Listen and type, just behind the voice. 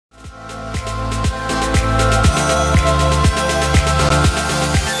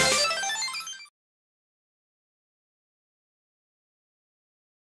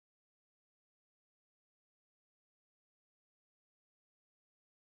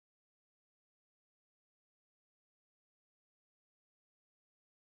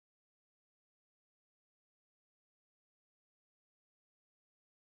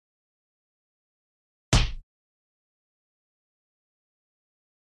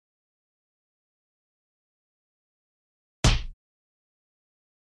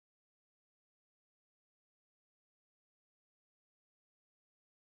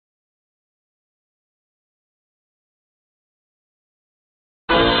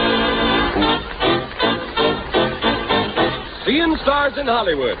Seeing Stars in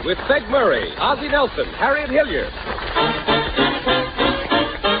Hollywood with Peg Murray, Ozzie Nelson, Harriet Hilliard.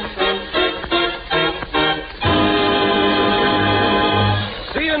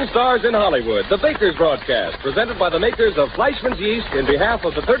 Seeing Stars in Hollywood, the Baker's broadcast, presented by the makers of Fleischmann's Yeast in behalf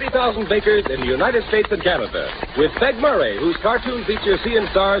of the 30,000 bakers in the United States and Canada. With Peg Murray, whose cartoon feature Seeing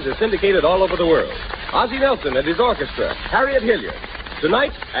Stars is syndicated all over the world. Ozzie Nelson and his orchestra, Harriet Hilliard.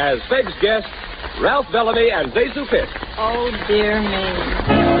 Tonight, as Peg's guests, Ralph Bellamy and Zazu Pitt. Oh, dear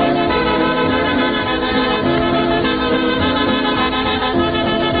me.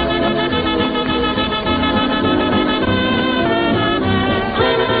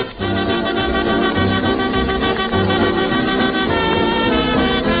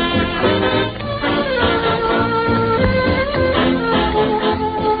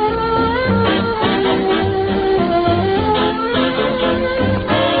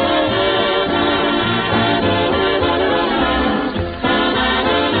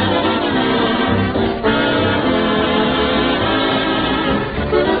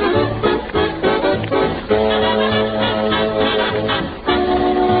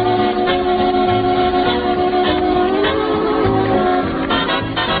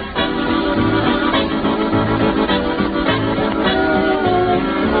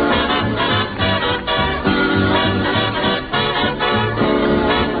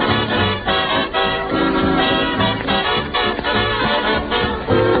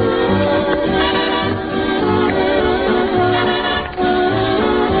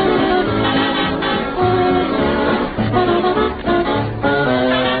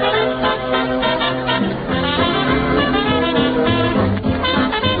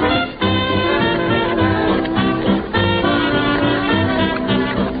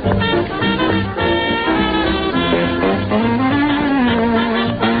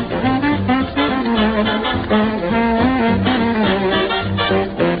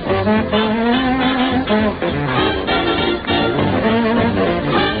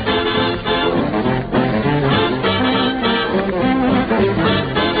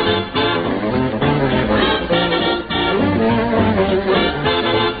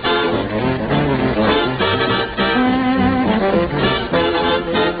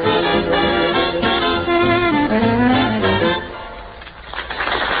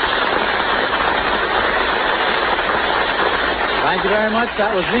 Thank you very much.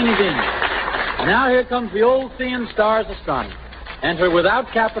 That was Zini Dini. Now here comes the old Seeing Stars astronomer. Enter without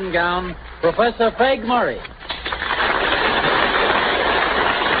cap and gown, Professor Peg Murray.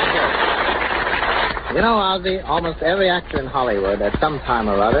 You know, Ozzie, almost every actor in Hollywood at some time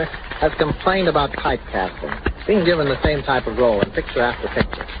or other has complained about typecasting, being given the same type of role in picture after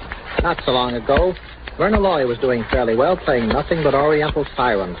picture. Not so long ago, Myrna Loy was doing fairly well, playing nothing but Oriental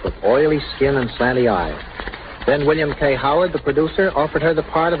sirens with oily skin and slanty eyes. Then William K. Howard, the producer, offered her the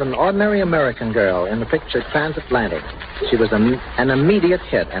part of an ordinary American girl in the picture Transatlantic. She was an immediate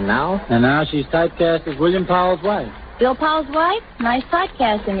hit, and now? And now she's typecast as William Powell's wife. Bill Powell's wife? Nice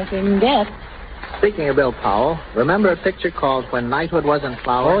typecasting if you can get. Speaking of Bill Powell, remember a picture called When Knighthood Was in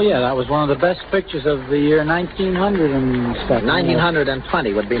Flower? Oh, yeah, that was one of the best pictures of the year 1900 and stuff.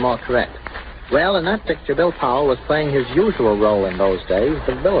 1920 would be more correct. Well, in that picture, Bill Powell was playing his usual role in those days,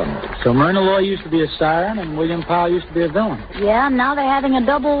 the villain. So Myrna Loy used to be a siren and William Powell used to be a villain. Yeah, now they're having a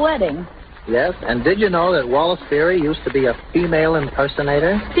double wedding. Yes, and did you know that Wallace Beery used to be a female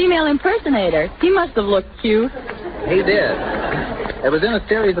impersonator? Female impersonator? He must have looked cute. He did. It was in a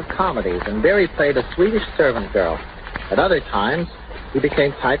series of comedies, and Beery played a Swedish servant girl. At other times, he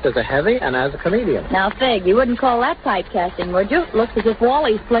became typed as a heavy and as a comedian. Now, Fig, you wouldn't call that typecasting, would you? Looks as if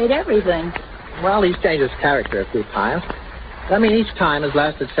Wally's played everything. Well, he's changed his character a few times. I mean, each time has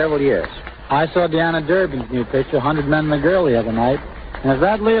lasted several years. I saw Deanna Durbin's new picture, 100 Men and a Girl, the other night. And if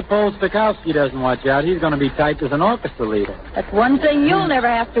that Leopold Stokowski doesn't watch out, he's going to be typed as an orchestra leader. That's one thing you'll never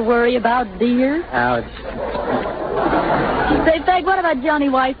have to worry about, dear. Ouch. Say, Feg, what about Johnny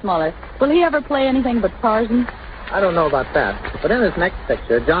Weissmuller? Will he ever play anything but Tarzan? I don't know about that. But in his next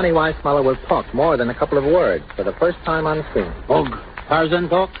picture, Johnny Weissmuller will talk more than a couple of words for the first time on screen. Oh, Tarzan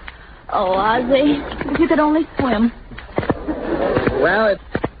talk? Oh, Ozzie, if you could only swim. Well, it's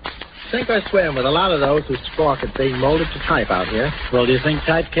sink or swim with a lot of those who squawk at being molded to type out here. Well, do you think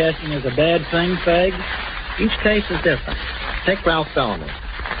typecasting is a bad thing, Feg? Each case is different. Take Ralph Bellamy.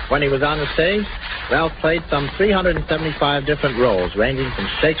 When he was on the stage, Ralph played some 375 different roles, ranging from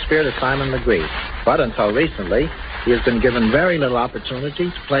Shakespeare to Simon Legree. But until recently, he has been given very little opportunity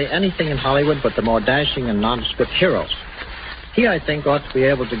to play anything in Hollywood but the more dashing and nondescript heroes. He, I think, ought to be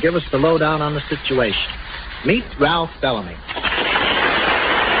able to give us the lowdown on the situation. Meet Ralph Bellamy.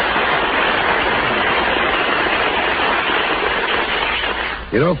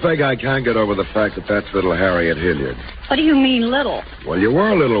 You know, Feg, I can't get over the fact that that's little Harriet Hilliard. What do you mean, little? Well, you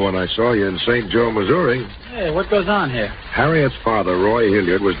were little when I saw you in St. Joe, Missouri. Hey, what goes on here? Harriet's father, Roy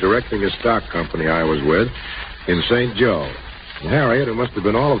Hilliard, was directing a stock company I was with in St. Joe. And Harriet, who must have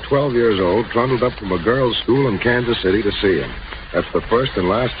been all of 12 years old, trundled up from a girls' school in Kansas City to see him. That's the first and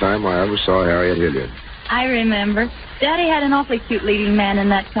last time I ever saw Harriet Hilliard. I remember. Daddy had an awfully cute leading man in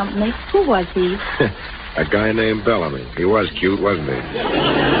that company. Who was he? A guy named Bellamy. He was cute, wasn't he?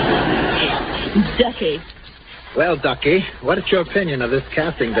 Ducky. Well, Ducky, what is your opinion of this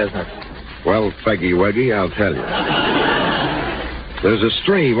casting business? Well, Feggy Weggy, I'll tell you. There's a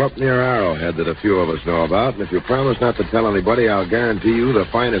stream up near Arrowhead that a few of us know about, and if you promise not to tell anybody, I'll guarantee you the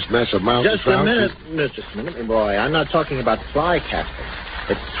finest mess of mountain Just trout. a minute, my boy. I'm not talking about fly casting.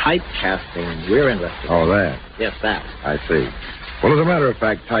 It's typecasting we're interested in. Oh, that? Yes, that. I see. Well, as a matter of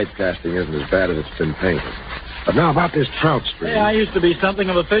fact, typecasting isn't as bad as it's been painted. But now about this trout stream. Hey, I used to be something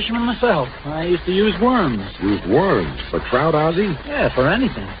of a fisherman myself. I used to use worms. Use worms for trout, Ozzie? Yeah, for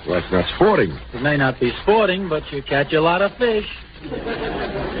anything. Well, that's not sporting. It may not be sporting, but you catch a lot of fish.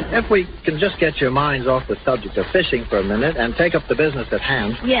 If we can just get your minds off the subject of fishing for a minute and take up the business at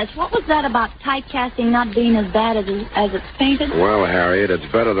hand. Yes, what was that about typecasting not being as bad as it's painted? Well, Harriet, it's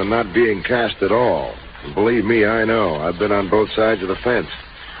better than not being cast at all. And believe me, I know. I've been on both sides of the fence.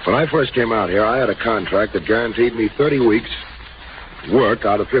 When I first came out here, I had a contract that guaranteed me 30 weeks work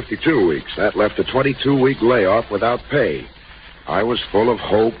out of 52 weeks. That left a 22-week layoff without pay. I was full of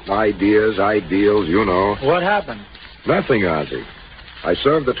hope, ideas, ideals, you know. What happened? Nothing, Ozzie. I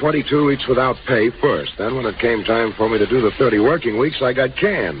served the 22 weeks without pay first. Then when it came time for me to do the 30 working weeks, I got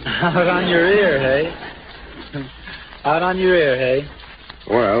canned. Out on your ear, hey? Out on your ear, hey?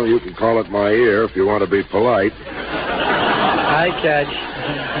 Well, you can call it my ear if you want to be polite. I catch.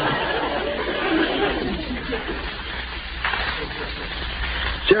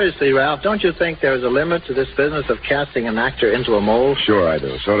 Seriously, Ralph, don't you think there's a limit to this business of casting an actor into a mold? Sure I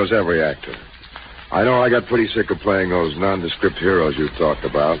do. So does every actor. I know I got pretty sick of playing those nondescript heroes you talked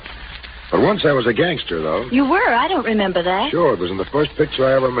about. But once I was a gangster, though. You were? I don't remember that. Sure, it was in the first picture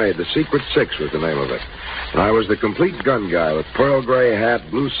I ever made. The Secret Six was the name of it. And I was the complete gun guy with pearl gray hat,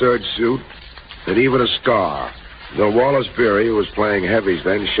 blue serge suit, and even a scar. Though Wallace Beery, who was playing heavies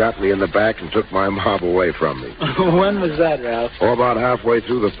then, shot me in the back and took my mob away from me. When was that, Ralph? Oh, about halfway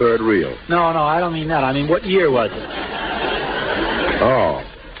through the third reel. No, I don't mean that. I mean, what year was it? Oh.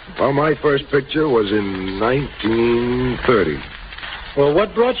 Well, my first picture was in 1930. Well,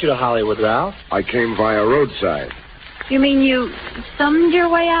 what brought you to Hollywood, Ralph? I came via Roadside. You mean you summed your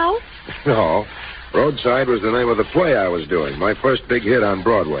way out? No. Roadside was the name of the play I was doing. My first big hit on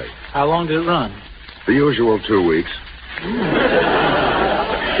Broadway. How long did it run? The usual 2 weeks.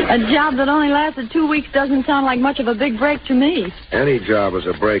 A job that only lasted 2 weeks doesn't sound like much of a big break to me. Any job is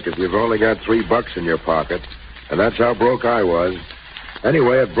a break if you've only got $3 in your pocket. And that's how broke I was.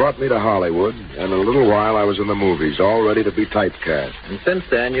 Anyway, it brought me to Hollywood, and in a little while I was in the movies, all ready to be typecast. And since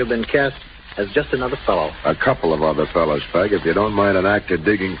then, you've been cast as just another fellow. A couple of other fellows, Peg, if you don't mind an actor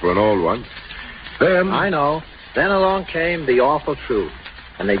digging for an old one. Then... I know. Then along came The Awful Truth,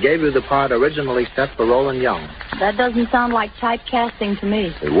 and they gave you the part originally set for Roland Young. That doesn't sound like typecasting to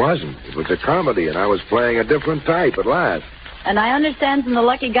me. It wasn't. It was a comedy, and I was playing a different type at last. And I understand from the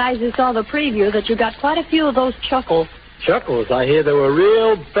lucky guys who saw the preview that you got quite a few of those chuckles. Chuckles? I hear they were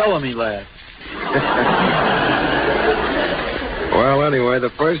real Bellamy laughs. Well, anyway, the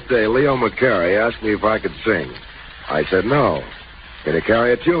first day, Leo McCary asked me if I could sing. I said no. Can you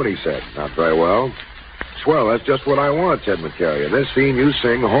carry a tune, he said. Not very well. Swell, that's just what I want, said McCary. In this scene, you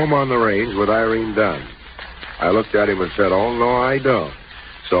sing Home on the Range with Irene Dunn. I looked at him and said, oh, no, I don't.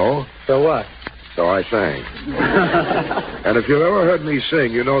 So? So what? So I sang. And if you've ever heard me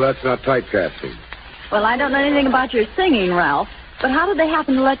sing, you know that's not typecasting. Well, I don't know anything about your singing, Ralph. But how did they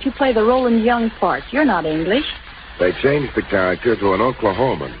happen to let you play the Roland Young part? You're not English. They changed the character to an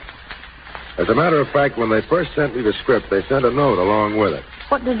Oklahoman. As a matter of fact, when they first sent me the script, they sent a note along with it.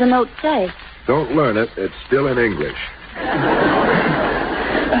 What does the note say? Don't learn it. It's still in English.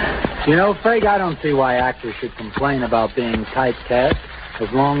 You know, Feg, I don't see why actors should complain about being typecast as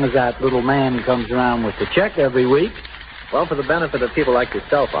long as that little man comes around with the check every week. Well, for the benefit of people like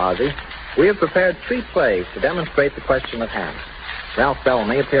yourself, Ozzie, we have prepared 3 plays to demonstrate the question at hand. Ralph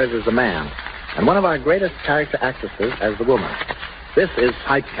Bellamy appears as the man, and one of our greatest character actresses as the woman. This is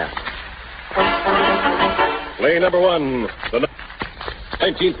typecasting. Play number 1, the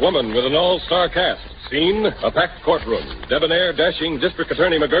 19th woman with an all-star cast. Scene, a packed courtroom. Debonair, dashing District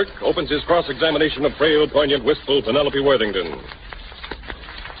Attorney McGurk opens his cross-examination of frail, poignant, wistful Penelope Worthington.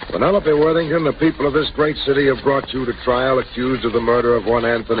 Penelope Worthington, the people of this great city have brought you to trial accused of the murder of one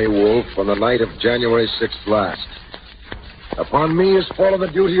Anthony Wolfe on the night of January 6th last. Upon me has fallen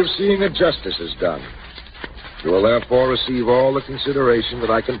the duty of seeing that justice is done. You will therefore receive all the consideration that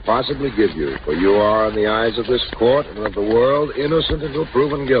I can possibly give you, for you are, in the eyes of this court and of the world, innocent until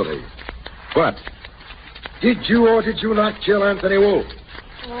proven guilty. But did you or did you not kill Anthony Wolfe?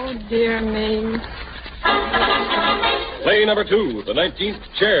 Oh, dear me. Play number 2, the 19th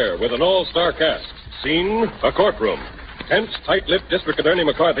chair with an all-star cast. Scene, a courtroom. Tense, tight-lipped District Attorney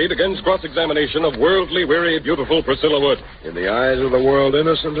McCarthy begins cross-examination of worldly weary, beautiful Priscilla Wood. In the eyes of the world,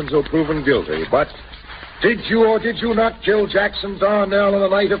 innocent until proven guilty. But did you or did you not kill Jackson Darnell on the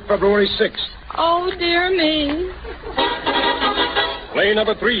night of February 6th? Oh, dear me. Play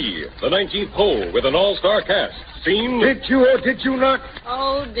number 3, the 19th hole with an all-star cast. Scene... Did you or did you not?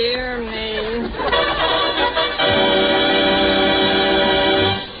 Oh, dear me.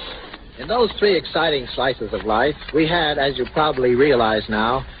 In those 3 exciting slices of life, we had, as you probably realize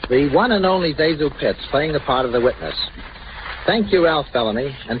now, the one and only Zazu Pitts playing the part of the witness. Thank you, Ralph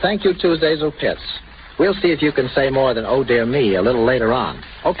Bellamy, and thank you, too, Zazu Pitts. We'll see if you can say more than "oh, dear me" a little later on.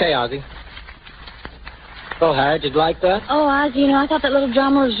 Okay, Ozzie. So, Harry, did you like that? Oh, Ozzie, I thought that little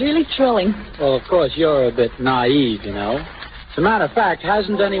drama was really thrilling. Well, of course, you're a bit naive, As a matter of fact,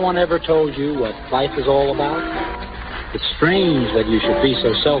 hasn't anyone ever told you what life is all about? It's strange that you should be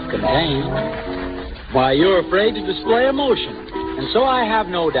so self-contained. Why, you're afraid to display emotion. And so I have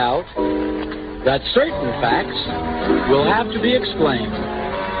no doubt that certain facts will have to be explained.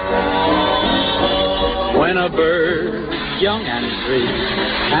 When a bird, young and free,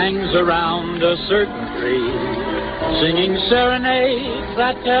 hangs around a certain tree, singing serenades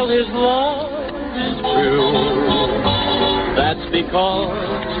that tell his love is true, that's because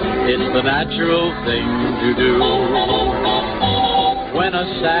it's the natural thing to do. When a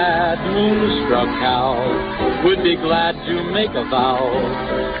sad, moonstruck cow would be glad to make a vow,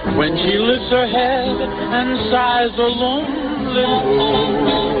 when she lifts her head and sighs a lonely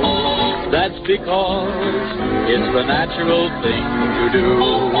moo, that's because it's the natural thing to do.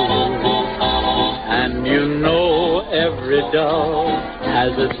 And every dove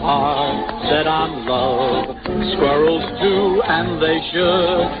has its heart set on love. Squirrels too, and they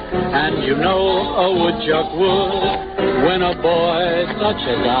should. And a woodchuck would when a boy such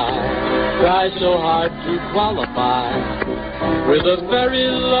as I tries so hard to qualify with a very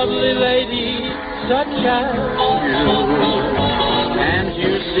lovely lady such as you. And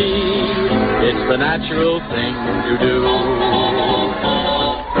you see, it's the natural thing to do.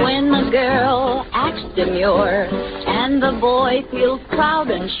 When the girl acts demure and the boy feels proud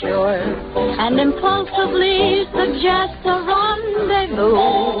and sure and impulsively suggests a rendezvous,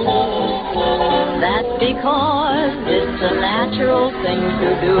 that's because it's a natural thing to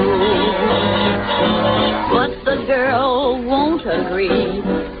do. But the girl won't agree,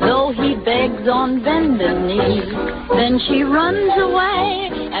 though he begs on bended knee. Then she runs away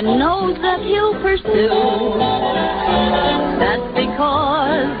and knows that he'll pursue. That's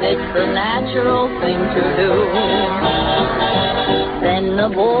because it's the natural thing to do. Then the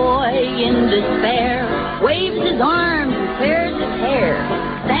boy in despair waves his arms and tears his hair,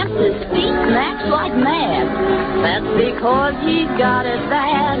 stamps his feet and acts like mad. That's because he's got it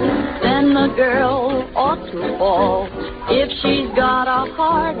bad. Then the girl ought to fall. If she's got a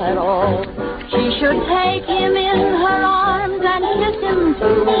heart at all, she should take him in her arms and kiss him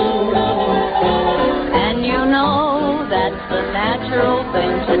too. And that's the natural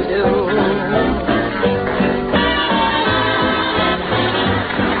thing to do.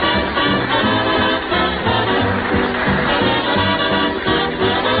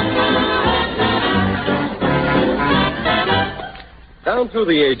 Down through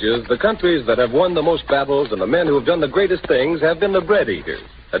the ages, the countries that have won the most battles and the men who have done the greatest things have been the bread eaters.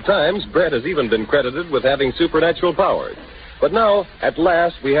 At times, bread has even been credited with having supernatural powers. But now, at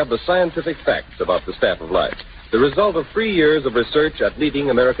last, we have the scientific facts about the staff of life, the result of 3 years of research at leading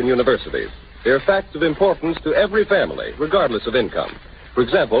American universities. They are facts of importance to every family, regardless of income. For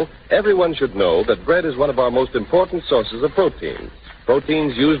example, everyone should know that bread is one of our most important sources of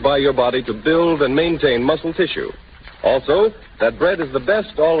proteins used by your body to build and maintain muscle tissue. Also, that bread is the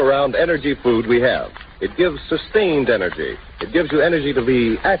best all-around energy food we have. It gives sustained energy. It gives you energy to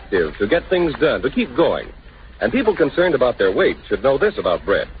be active, to get things done, to keep going. And people concerned about their weight should know this about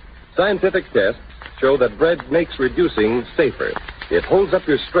bread. Scientific tests show that bread makes reducing safer. It holds up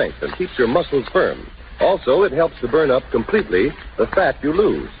your strength and keeps your muscles firm. Also, it helps to burn up completely the fat you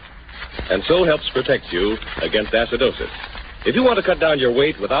lose, and so helps protect you against acidosis. If you want to cut down your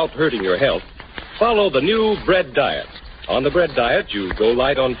weight without hurting your health, follow the new bread diet. On the bread diet, you go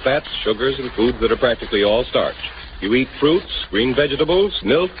light on fats, sugars, and foods that are practically all starch. You eat fruits, green vegetables,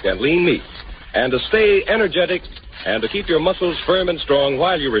 milk, and lean meat. And to stay energetic and to keep your muscles firm and strong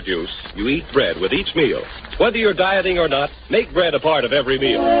while you reduce, you eat bread with each meal. Whether you're dieting or not, make bread a part of every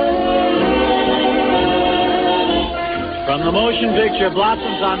meal. From the motion picture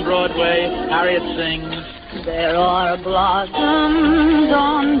Blossoms on Broadway, Harriet sings. There are blossoms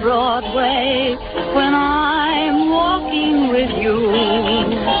on Broadway when I'm walking with you.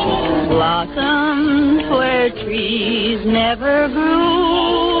 Blossoms where trees never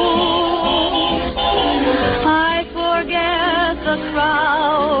grew. I forget the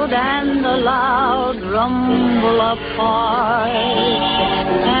crowd and the loud rumble of cars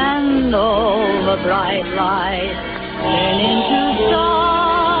and all the bright lights turn into stars.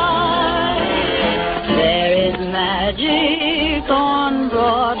 There is magic on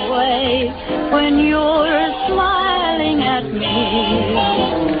Broadway when you're smiling at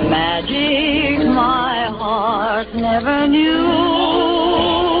me. Magic my heart never knew.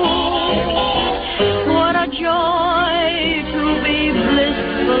 What a joy to be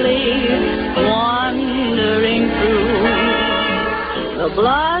blissfully wandering through the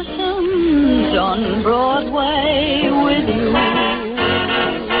blossoms on Broadway with you.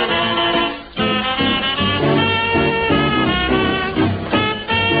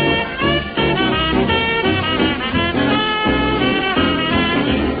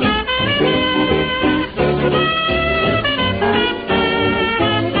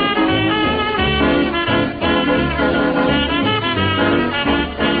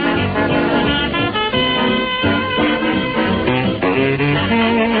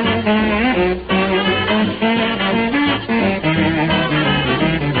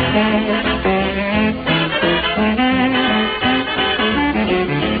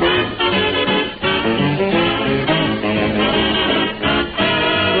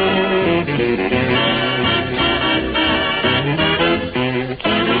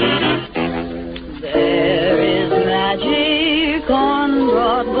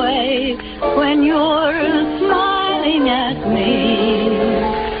 When you're smiling at me,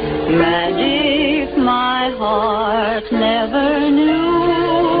 magic my heart never knew.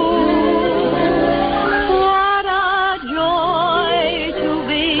 What a joy to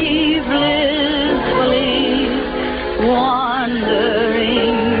be blissfully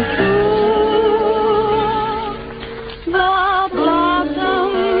wandering through the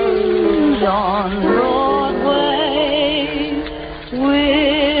blossoms on Broadway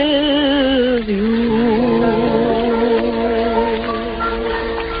with you.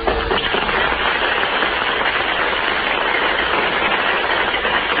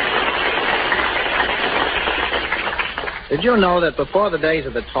 Did you know that before the days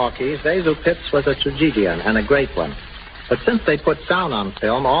of the talkies, Zazu Pitts was a tragedian and a great one? But since they put sound on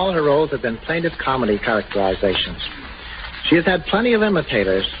film, all her roles have been plaintive comedy characterizations. She has had plenty of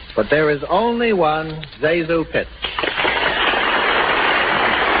imitators, but there is only one Zazu Pitts.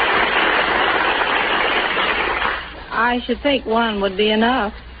 I should think one would be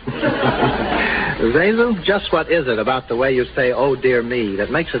enough. Zazu, just what is it about the way you say, "Oh, dear me,"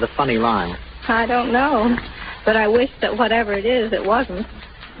 that makes it a funny line? I don't know, but I wish that whatever it is, it wasn't.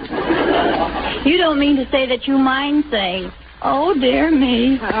 You don't mean to say that you mind saying, "Oh, dear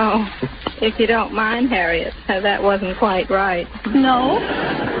me." Oh, if you don't mind, Harriet, that wasn't quite right. No?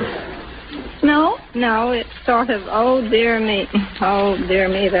 No? No, it's sort of, oh, dear me. Oh, dear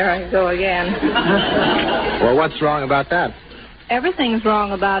me, there I go again. Well, what's wrong about that? Everything's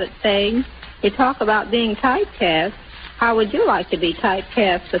wrong about it, Fag. You talk about being typecast. How would you like to be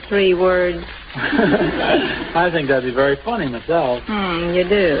typecast for 3 words? I think that'd be very funny myself. You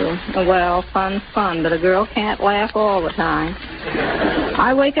do. Well, fun's fun, but a girl can't laugh all the time.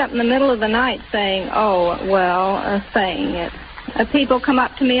 I wake up in the middle of the night saying, saying it. People come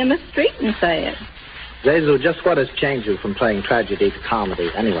up to me in the street and say it. Zazu, just what has changed you from playing tragedy to comedy,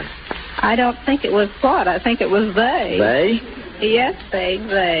 anyway? I don't think it was what. I think it was they. They? Yes, they.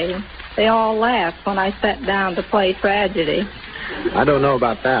 They all laughed when I sat down to play tragedy. I don't know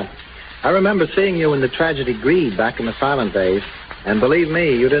about that. I remember seeing you in the tragedy Greed back in the silent days, and believe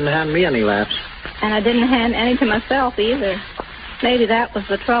me, you didn't hand me any laughs. And I didn't hand any to myself either. Maybe that was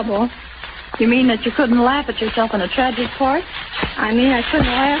the trouble. You mean that you couldn't laugh at yourself in a tragic part? I mean I couldn't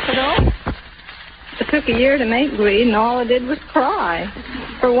laugh at all. It took a year to make Greed, and all I did was cry.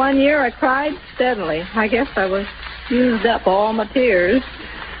 For 1 year, I cried steadily. I guess I was used up all my tears.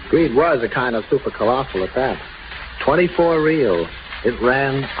 Greed was a kind of super colossal at that. 24 reels. It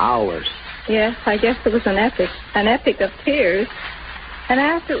ran hours. Yes, I guess it was an epic of tears. And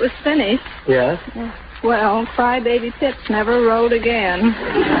after it was finished... Yes? Well, Crybaby Pips never rode again.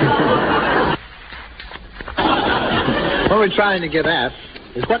 What we're trying to get at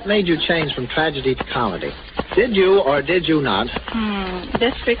is what made you change from tragedy to comedy? Did you or did you not?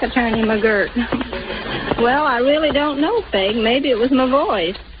 District Attorney McGirt. Well, I really don't know, Peg. Maybe it was my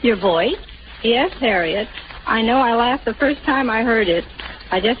voice. Your voice? Yes, Harriet. I know I laughed the first time I heard it.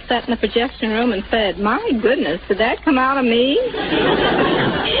 I just sat in the projection room and said, my goodness, did that come out of me?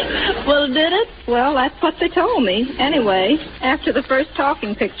 Well, did it? Well, that's what they told me. Anyway, after the first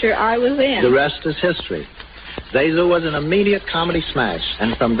talking picture, I was in. The rest is history. Zazu was an immediate comedy smash,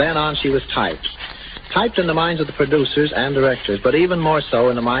 and from then on she was typed. Typed in the minds of the producers and directors, but even more so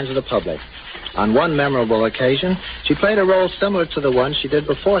in the minds of the public. On one memorable occasion, she played a role similar to the one she did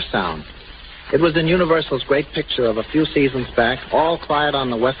before Sound. It was in Universal's great picture of a few seasons back, All Quiet on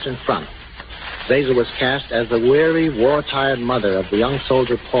the Western Front. Zazu was cast as the weary, war-tired mother of the young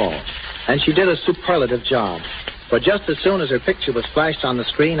soldier Paul, and she did a superlative job. But just as soon as her picture was flashed on the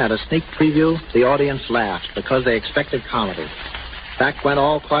screen at a sneak preview, the audience laughed because they expected comedy. Back went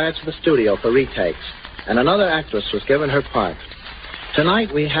All Quiet to the studio for retakes, and another actress was given her part.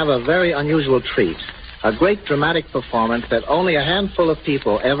 Tonight we have a very unusual treat, a great dramatic performance that only a handful of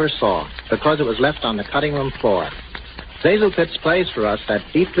people ever saw because it was left on the cutting room floor. Zazu Pitts plays for us that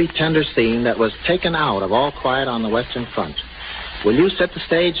deeply tender scene that was taken out of All Quiet on the Western Front. Will you set the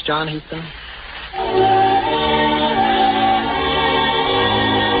stage, John Heaton?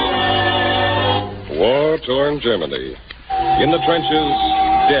 War-torn Germany. In the trenches,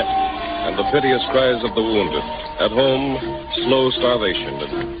 death and the piteous cries of the wounded. At home, slow starvation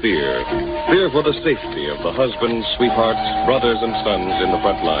and fear. Fear for the safety of the husbands, sweethearts, brothers, and sons in the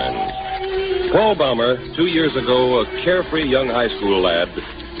front lines. Paul Baumer, 2 years ago, a carefree young high school lad,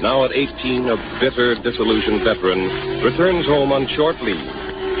 now at 18, a bitter, disillusioned veteran, returns home on short leave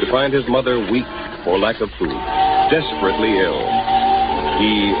to find his mother weak for lack of food, desperately ill.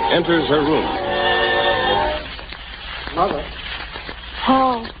 He enters her room. Mother.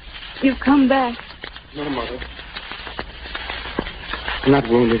 Paul, you've come back. No, Mother. I'm not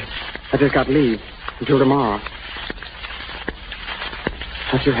wounded. I just got leave until tomorrow.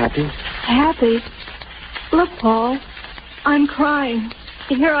 Aren't you happy? Happy? Look, Paul, I'm crying.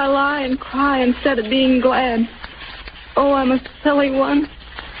 Here I lie and cry instead of being glad. Oh, I'm a silly one.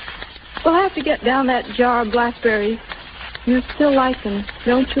 We'll have to get down that jar of blackberries. You still like them,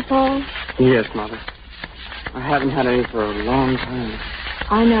 don't you, Paul? Yes, Mother. I haven't had any for a long time.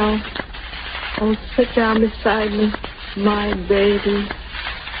 I know. Oh, sit down beside me, my baby.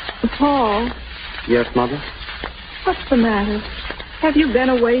 Paul. Yes, Mother? What's the matter? Have you been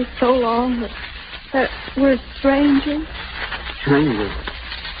away so long that we're strangers? Strangers?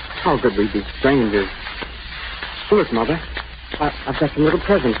 How could we be strangers? Look, Mother, I've got some little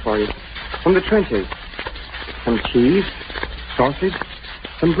presents for you from the trenches. Some cheese, sausage,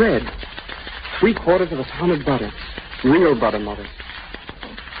 some bread, 3/4 of a pound of butter. Real butter, Mother.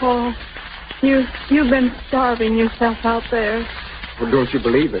 Paul, you've been starving yourself out there. Well, don't you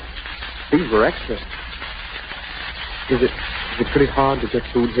believe it? These were extra. Is it pretty hard to get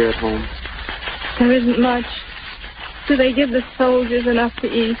food here at home? There isn't much. Do they give the soldiers enough to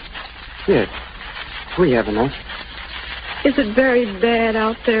eat? Yes, we have enough. Is it very bad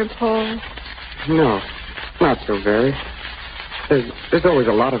out there, Paul? No, not so very. There's always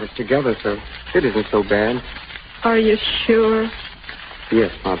a lot of us together, so it isn't so bad. Are you sure?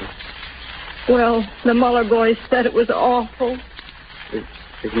 Yes, Mother. Well, the Muller boy said it was awful.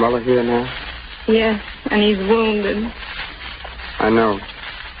 Is Muller here now? Yes, and he's wounded. I know.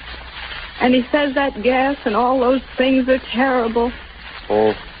 And he says that gas and all those things are terrible.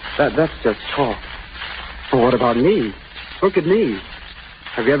 Oh, that's just talk. Well, what about me? Look at me.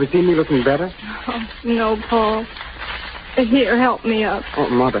 Have you ever seen me looking better? Oh, no, Paul. Here, help me up. Oh,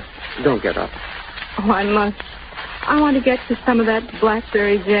 Mother, don't get up. Oh, I must. I want to get to some of that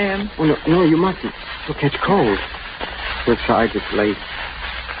blackberry jam. Oh, no, you mustn't. You'll catch cold. Besides, it's late.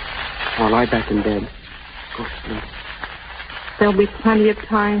 I'll lie back in bed. Go to sleep. There'll be plenty of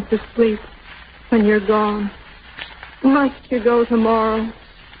time to sleep when you're gone. Must you go tomorrow?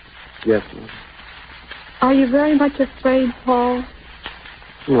 Yes, Mother. Are you very much afraid, Paul?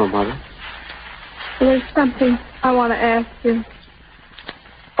 No, Mother. There's something I want to ask you.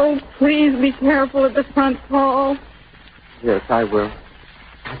 Oh, please be careful at the front, Paul. Yes, I will.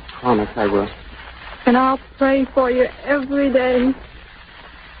 I promise I will. And I'll pray for you every day.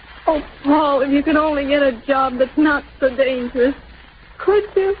 Oh, Paul, if you could only get a job that's not so dangerous. Could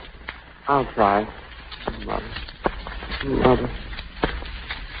you? I'll try. Mother. Mother.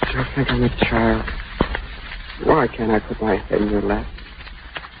 Just think I'm a child. Why can't I put my head in your lap?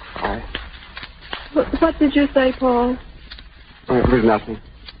 Cry. What did you say, Paul? Oh, it was nothing.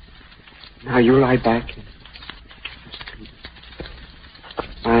 Now you lie back and sleep.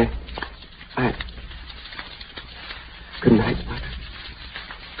 Good night, Mother.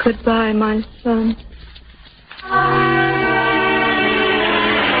 Goodbye, my son.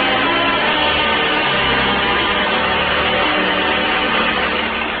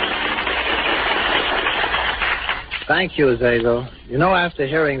 Thank you, Azazel. You know, after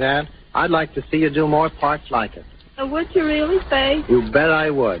hearing that, I'd like to see you do more parts like it. Would you really, Faye? You bet I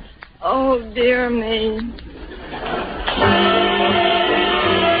would. Oh, dear me.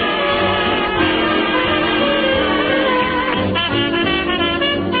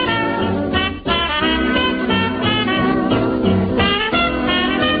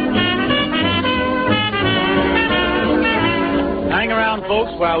 Hang around,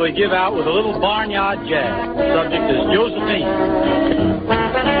 folks, while we give out with a little barnyard jazz. The subject is Josephine.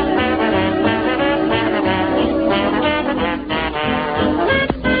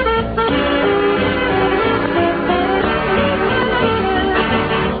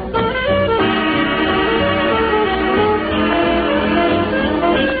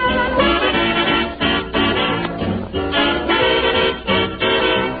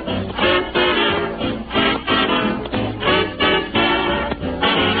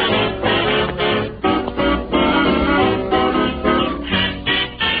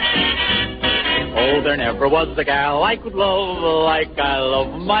 There never was a gal I could love like I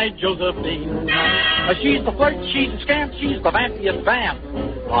love my Josephine. She's the flirt, she's the scamp, she's the vampiest vamp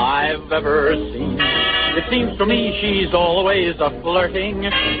I've ever seen. It seems to me she's always a-flirting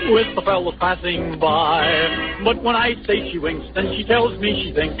with the fellows passing by. But when I say she winks, then she tells me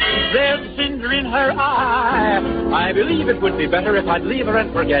she thinks there's a cinder in her eye. I believe it would be better if I'd leave her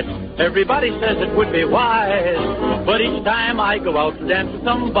and forget. Everybody says it would be wise. But each time I go out to dance with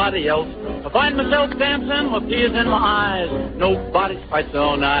somebody else, I find myself dancing with tears in my eyes. Nobody's quite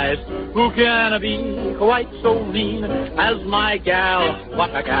so nice. Who can be quite so mean as my gal?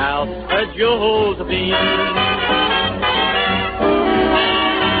 What a gal, a Josephine.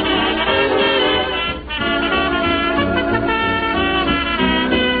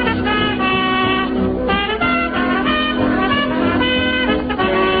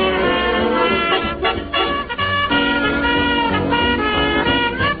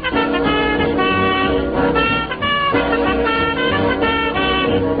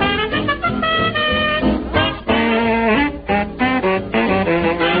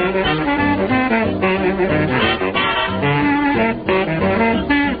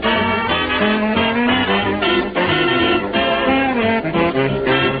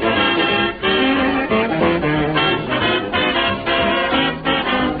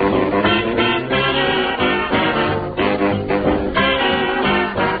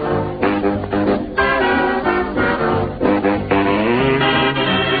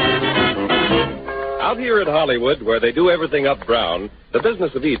 Hollywood, where they do everything up brown, the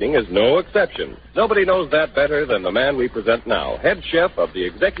business of eating is no exception. Nobody knows that better than the man we present now, head chef of the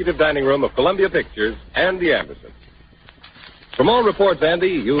executive dining room of Columbia Pictures, Andy Anderson. From all reports, Andy,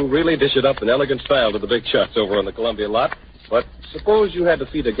 you really dish it up in elegant style to the big shots over on the Columbia lot. But suppose you had to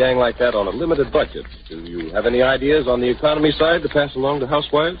feed a gang like that on a limited budget. Do you have any ideas on the economy side to pass along to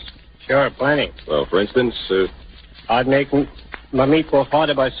housewives? Sure, plenty. Well, for instance, I'd make my meat go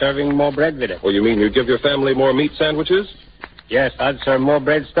harder by serving more bread with it. Oh, you mean you'd give your family more meat sandwiches? Yes, I'd serve more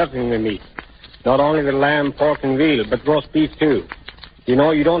bread stuffing with meat. Not only with lamb, pork, and veal, but roast beef, too. You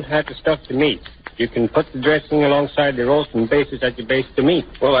know, you don't have to stuff the meat. You can put the dressing alongside the roast and base it as you baste the meat.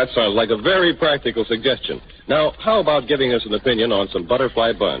 Well, that sounds like a very practical suggestion. Now, how about giving us an opinion on some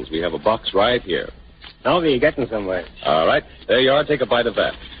butterfly buns? We have a box right here. Now we're getting somewhere. All right. There you are. Take a bite of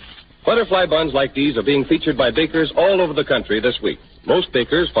that. Butterfly buns like these are being featured by bakers all over the country this week. Most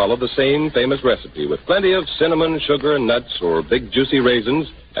bakers follow the same famous recipe with plenty of cinnamon, sugar, and nuts, or big juicy raisins,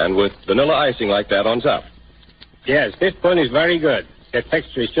 and with vanilla icing like that on top. Yes, this bun is very good. The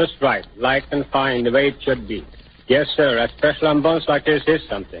texture is just right, light and fine, the way it should be. Yes, sir, a special on buns like this is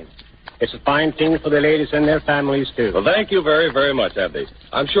something. It's a fine thing for the ladies and their families, too. Well, thank you very, very much, Andy.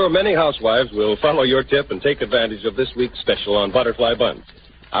 I'm sure many housewives will follow your tip and take advantage of this week's special on butterfly buns.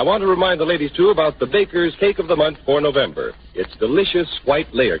 I want to remind the ladies, too, about the Baker's Cake of the Month for November. It's delicious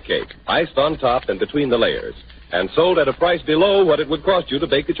white layer cake, iced on top and between the layers, and sold at a price below what it would cost you to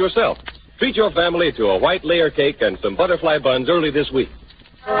bake it yourself. Treat your family to a white layer cake and some butterfly buns early this week.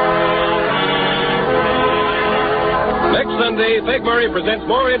 Next Sunday, Peg Murray presents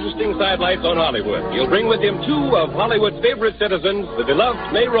more interesting sidelights on Hollywood. He'll bring with him two of Hollywood's favorite citizens, the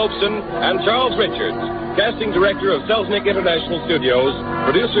beloved May Robeson and Charles Richards. casting director of Selznick International Studios,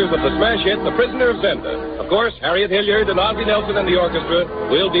 producers of the smash hit The Prisoner of Zenda. Of course, Harriet Hilliard and Ozzie Nelson and the orchestra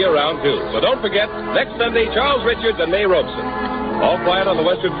will be around, too. So don't forget, next Sunday, Charles Richards and May Robeson. All Quiet on the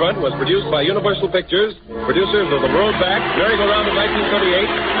Western Front was produced by Universal Pictures, producers of The Road Back, Merry-Go-Round of 1928,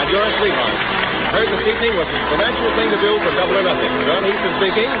 and You're a Sweetheart. Heard this evening was the natural thing to do for Double or Nothing. John Easton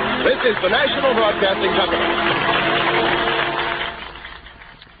speaking. This is the National Broadcasting Company.